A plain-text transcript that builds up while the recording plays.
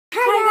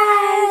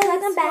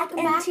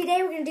welcome back. Today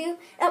we're going to do,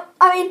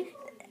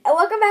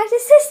 welcome back to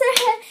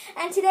Sisterhood.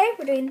 And today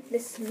we're doing the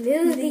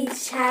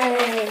smoothie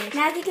challenge.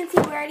 Now as you can see,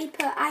 we already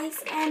put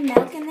ice and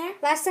milk in there.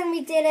 Last time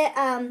we did it,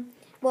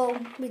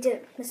 we did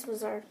it, this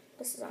is our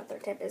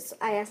third time.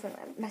 I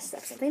accidentally messed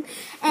up something,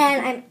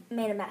 and I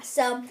made a mess.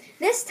 So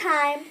this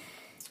time,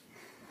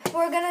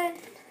 our dad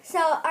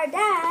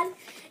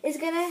is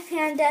going to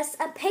hand us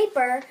a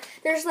paper.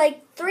 There's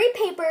like 3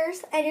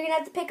 papers, and you're going to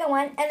have to pick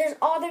one, and there's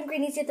all the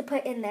ingredients you have to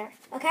put in there,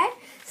 okay?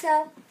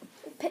 So,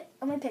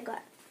 I'm going to pick one.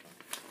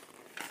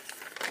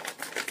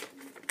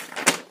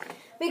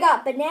 We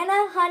got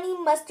banana, honey,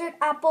 mustard,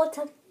 apple,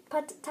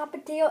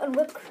 tapatio, and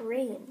whipped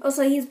cream. Oh,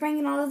 so he's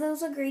bringing all of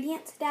those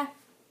ingredients? Yeah.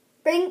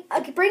 Bring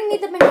me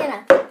the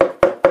banana.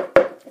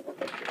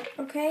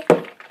 Okay.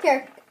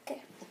 Here.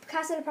 Okay.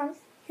 Pass it, I promise.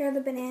 Here are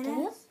the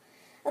bananas.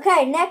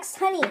 Okay, next,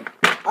 honey.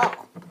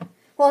 Oh.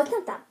 Well, it's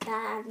not that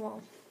bad.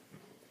 Well.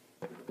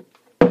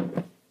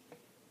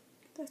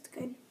 That's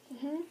good.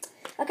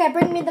 Okay,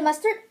 bring me the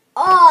mustard.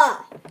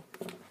 Oh.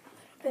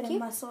 Bit of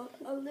muscle.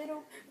 A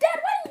little. Dad,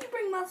 why didn't you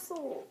bring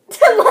muscle?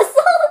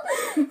 Muscle?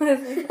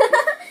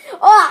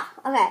 Oh.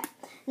 Okay.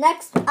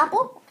 Next,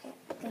 apple. Okay.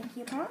 Thank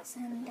you, promise.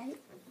 And Daddy.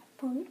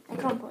 Pony. I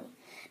call him Pony.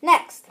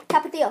 Next,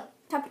 tapatio.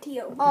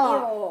 Tapatio.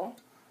 Oh.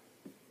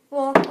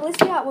 Well, at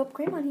least we got whipped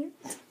cream on here.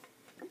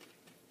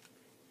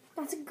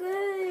 That's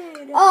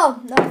good.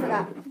 Oh, no, I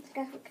forgot.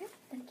 Okay,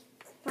 thank you.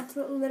 That's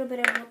a little bit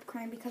of whipped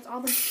cream because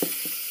our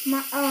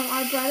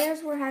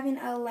brothers were having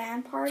a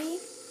LAN party.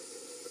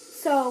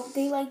 So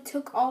they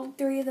took all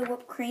 3 of the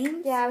whipped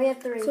cream. Yeah, we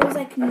have 3. So it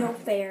was no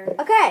fair.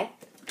 Okay.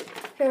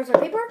 Here's our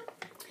paper.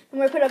 I'm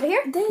going to put it over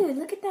here. Dude,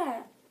 look at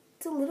that.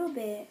 It's a little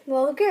bit.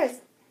 Well, who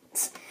cares?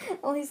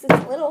 At least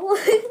it's little.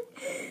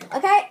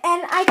 Okay,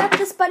 and I got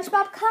the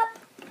SpongeBob cup.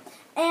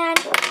 And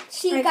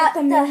I got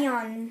the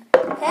Minion.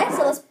 Okay,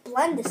 so let's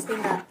blend this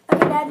thing up.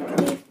 Okay, Dad, you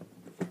can leave.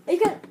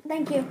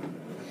 Thank you.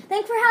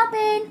 Thanks for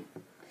helping.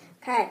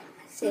 Okay,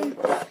 let's see.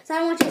 So I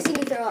don't want you to see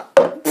me throw up.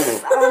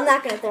 I'm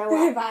not going to throw up.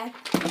 Okay, bye.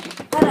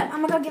 Hold up, I'm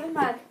going to go give him a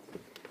hug.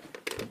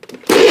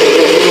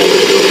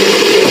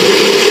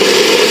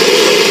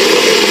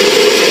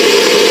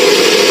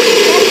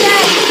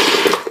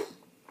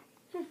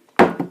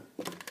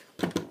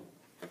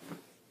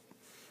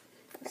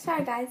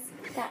 Sorry, guys.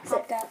 That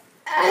popped up.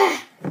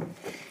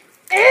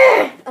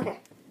 Okay.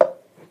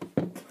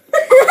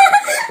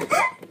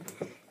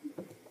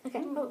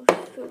 Okay. Oh,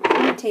 shoot.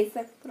 I'm going to taste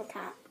the little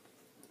cat.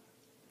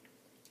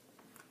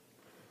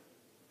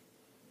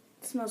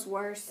 It smells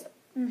worse.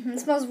 It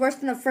smells worse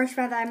than the first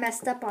round that I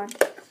messed up on.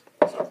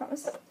 I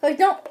promise. Wait,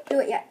 don't do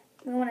it yet.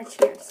 We want to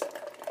cheers.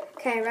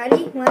 Okay,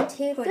 ready? 1,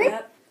 2, 3.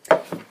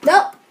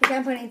 Nope. You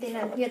can't put anything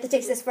in. You have to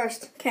taste this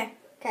first. Okay.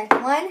 Okay.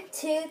 1,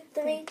 2,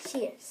 3.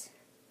 Cheers.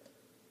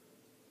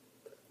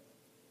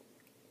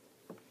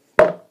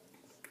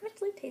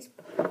 Actually tastes.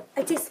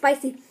 It tastes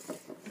spicy.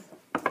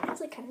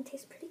 Actually, kind of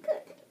tastes pretty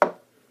good.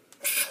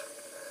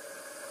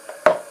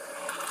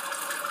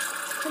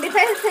 It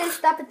tastes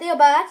tapatio,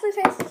 but actually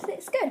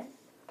tastes good.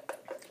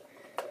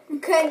 You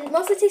can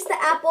mostly taste the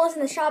apples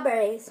and the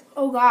strawberries.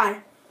 Oh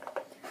God.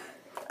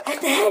 At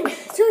the end,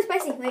 it's really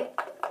spicy. Wait.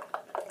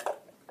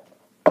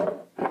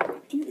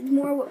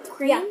 More whipped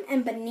cream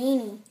and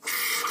banana.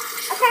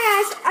 Okay,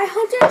 guys. I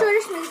hope you enjoyed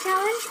our smoothie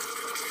challenge.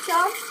 So,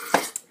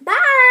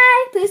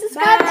 bye. Please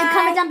subscribe and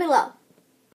comment down below.